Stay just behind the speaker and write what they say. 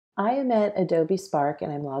I am at Adobe Spark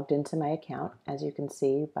and I'm logged into my account, as you can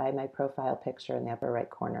see by my profile picture in the upper right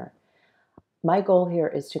corner. My goal here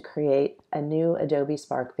is to create a new Adobe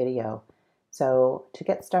Spark video. So to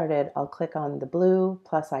get started, I'll click on the blue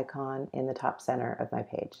plus icon in the top center of my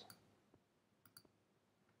page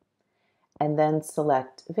and then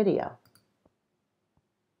select video.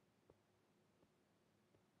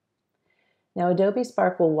 Now, Adobe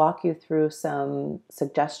Spark will walk you through some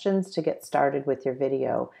suggestions to get started with your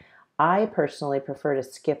video. I personally prefer to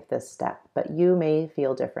skip this step, but you may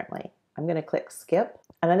feel differently. I'm going to click skip,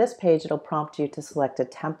 and on this page it'll prompt you to select a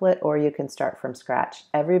template, or you can start from scratch.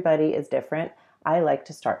 Everybody is different. I like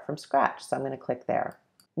to start from scratch, so I'm going to click there.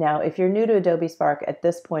 Now, if you're new to Adobe Spark, at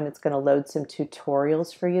this point it's going to load some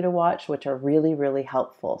tutorials for you to watch, which are really, really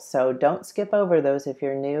helpful. So don't skip over those if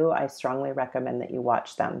you're new. I strongly recommend that you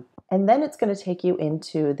watch them. And then it's going to take you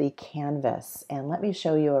into the canvas. And let me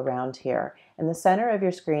show you around here. In the center of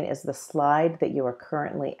your screen is the slide that you are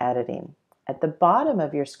currently editing. At the bottom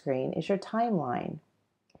of your screen is your timeline.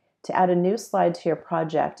 To add a new slide to your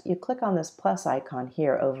project, you click on this plus icon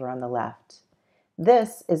here over on the left.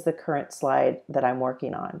 This is the current slide that I'm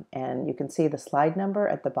working on, and you can see the slide number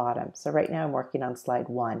at the bottom. So right now I'm working on slide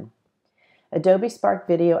 1. Adobe Spark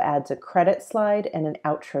Video adds a credit slide and an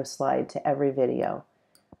outro slide to every video.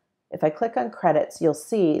 If I click on credits, you'll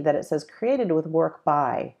see that it says created with work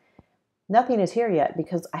by. Nothing is here yet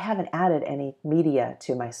because I haven't added any media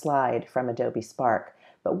to my slide from Adobe Spark.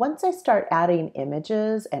 But once I start adding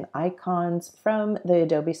images and icons from the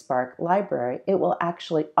Adobe Spark library, it will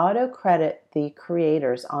actually auto-credit the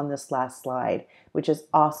creators on this last slide, which is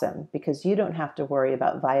awesome because you don't have to worry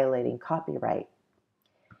about violating copyright.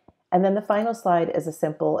 And then the final slide is a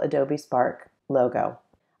simple Adobe Spark logo.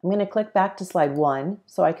 I'm going to click back to slide 1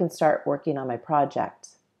 so I can start working on my project.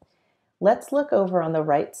 Let's look over on the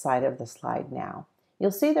right side of the slide now.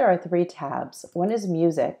 You'll see there are 3 tabs. One is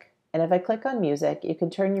music. And if I click on music, you can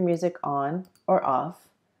turn your music on or off.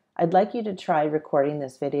 I'd like you to try recording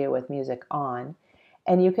this video with music on.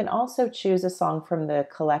 And you can also choose a song from the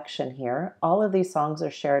collection here. All of these songs are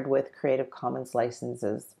shared with Creative Commons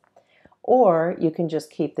licenses. Or you can just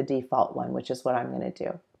keep the default one, which is what I'm going to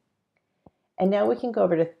do. And now we can go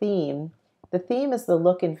over to theme. The theme is the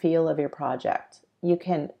look and feel of your project. You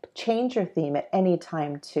can change your theme at any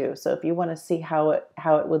time too. So if you want to see how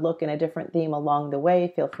it would look in a different theme along the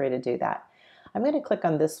way, feel free to do that. I'm going to click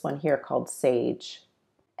on this one here called Sage.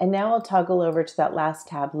 And now I'll toggle over to that last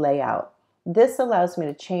tab, Layout. This allows me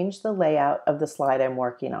to change the layout of the slide I'm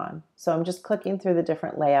working on. So I'm just clicking through the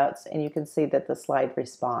different layouts and you can see that the slide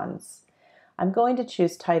responds. I'm going to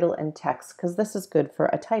choose Title and Text because this is good for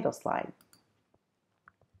a title slide.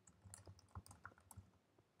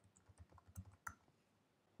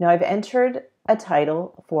 Now I've entered a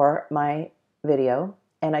title for my video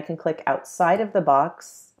and I can click outside of the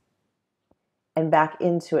box and back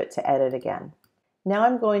into it to edit again. Now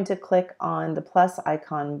I'm going to click on the plus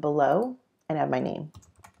icon below and add my name.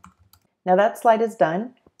 Now that slide is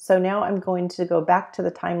done. So now I'm going to go back to the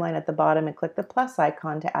timeline at the bottom and click the plus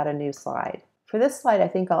icon to add a new slide. For this slide, I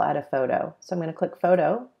think I'll add a photo. So I'm going to click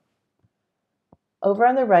Photo. Over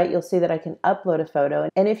on the right, you'll see that I can upload a photo.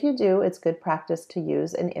 And if you do, it's good practice to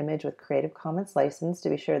use an image with Creative Commons license to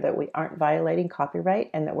be sure that we aren't violating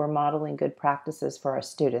copyright and that we're modeling good practices for our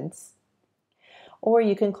students. Or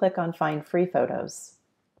you can click on Find Free Photos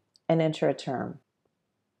and enter a term.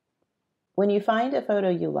 When you find a photo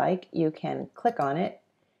you like, you can click on it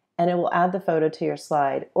and it will add the photo to your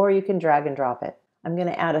slide, or you can drag and drop it. I'm going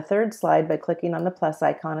to add a third slide by clicking on the plus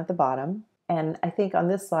icon at the bottom. And I think on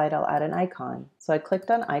this slide, I'll add an icon. So I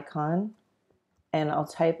clicked on icon and I'll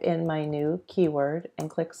type in my new keyword and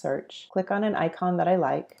click search. Click on an icon that I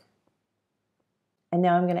like. And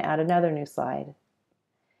now I'm going to add another new slide.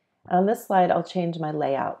 And on this slide, I'll change my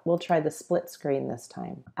layout. We'll try the split screen this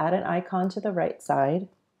time. Add an icon to the right side.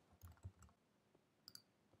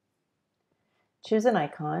 Choose an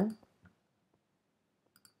icon.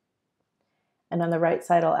 And on the right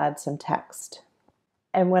side, I'll add some text.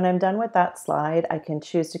 And when I'm done with that slide, I can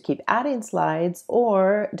choose to keep adding slides,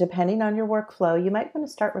 or depending on your workflow, you might want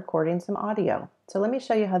to start recording some audio. So let me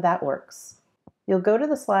show you how that works. You'll go to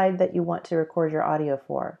the slide that you want to record your audio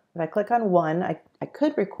for. If I click on one, I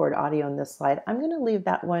could record audio on this slide. I'm going to leave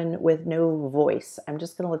that one with no voice. I'm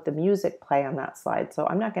just going to let the music play on that slide. So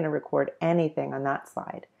I'm not going to record anything on that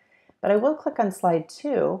slide. But I will click on slide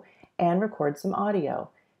 2 and record some audio.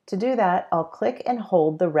 To do that, I'll click and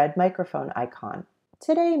hold the red microphone icon.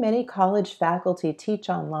 Today, many college faculty teach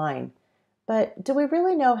online, but do we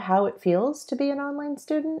really know how it feels to be an online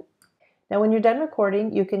student? Now, when you're done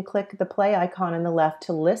recording, you can click the play icon on the left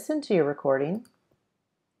to listen to your recording,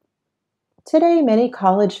 Today, many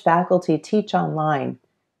college faculty teach online,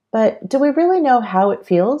 but do we really know how it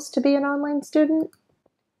feels to be an online student?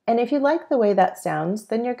 And if you like the way that sounds,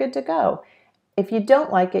 then you're good to go. If you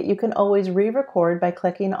don't like it, you can always re-record by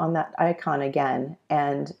clicking on that icon again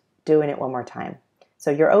and doing it one more time.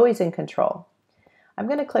 So you're always in control. I'm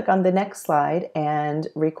going to click on the next slide and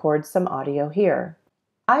record some audio here.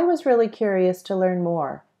 I was really curious to learn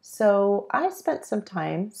more, so I spent some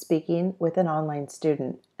time speaking with an online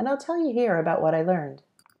student, and I'll tell you here about what I learned.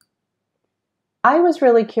 I was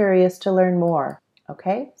really curious to learn more.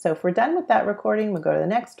 Okay, so if we're done with that recording, we'll go to the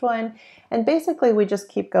next one, and basically we just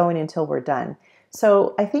keep going until we're done.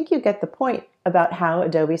 So I think you get the point about how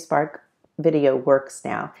Adobe Spark video works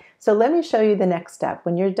now. So let me show you the next step.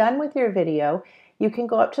 When you're done with your video, you can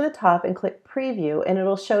go up to the top and click preview, and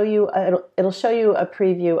it'll show you a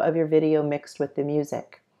preview of your video mixed with the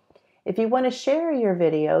music. If you want to share your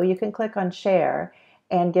video, you can click on share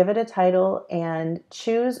and give it a title and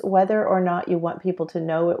choose whether or not you want people to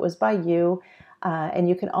know it was by you. And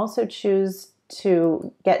you can also choose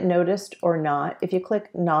to get noticed or not. If you click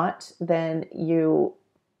not, then you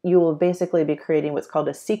will basically be creating what's called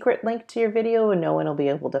a secret link to your video, and no one will be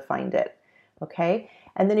able to find it. Okay,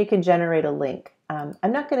 and then you can generate a link.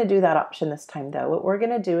 I'm not going to do that option this time though. What we're going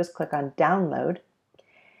to do is click on download.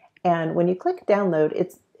 And when you click download,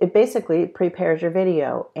 it basically prepares your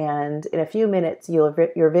video, and in a few minutes your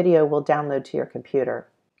video will download to your computer.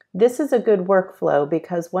 This is a good workflow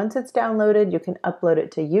because once it's downloaded, you can upload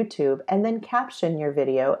it to YouTube and then caption your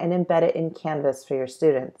video and embed it in Canvas for your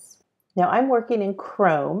students. Now I'm working in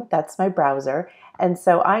Chrome, that's my browser, and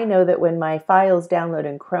so I know that when my files download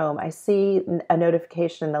in Chrome, I see a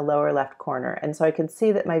notification in the lower left corner, and so I can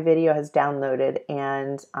see that my video has downloaded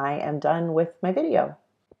and I am done with my video.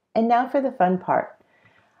 And now for the fun part.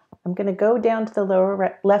 I'm going to go down to the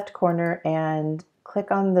lower left corner and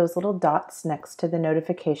click on those little dots next to the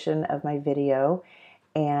notification of my video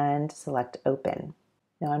and select open.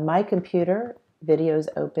 Now on my computer, videos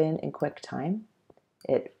open in QuickTime.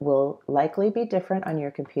 It will likely be different on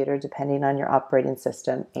your computer depending on your operating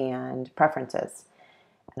system and preferences.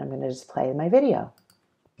 And I'm going to just play my video.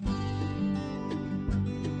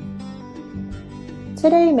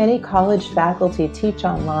 Today, many college faculty teach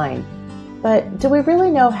online, but do we really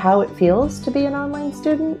know how it feels to be an online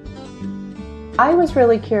student? I was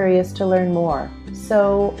really curious to learn more,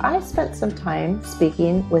 so I spent some time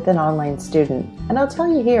speaking with an online student, and I'll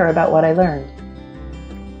tell you here about what I learned.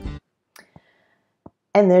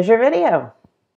 And there's your video.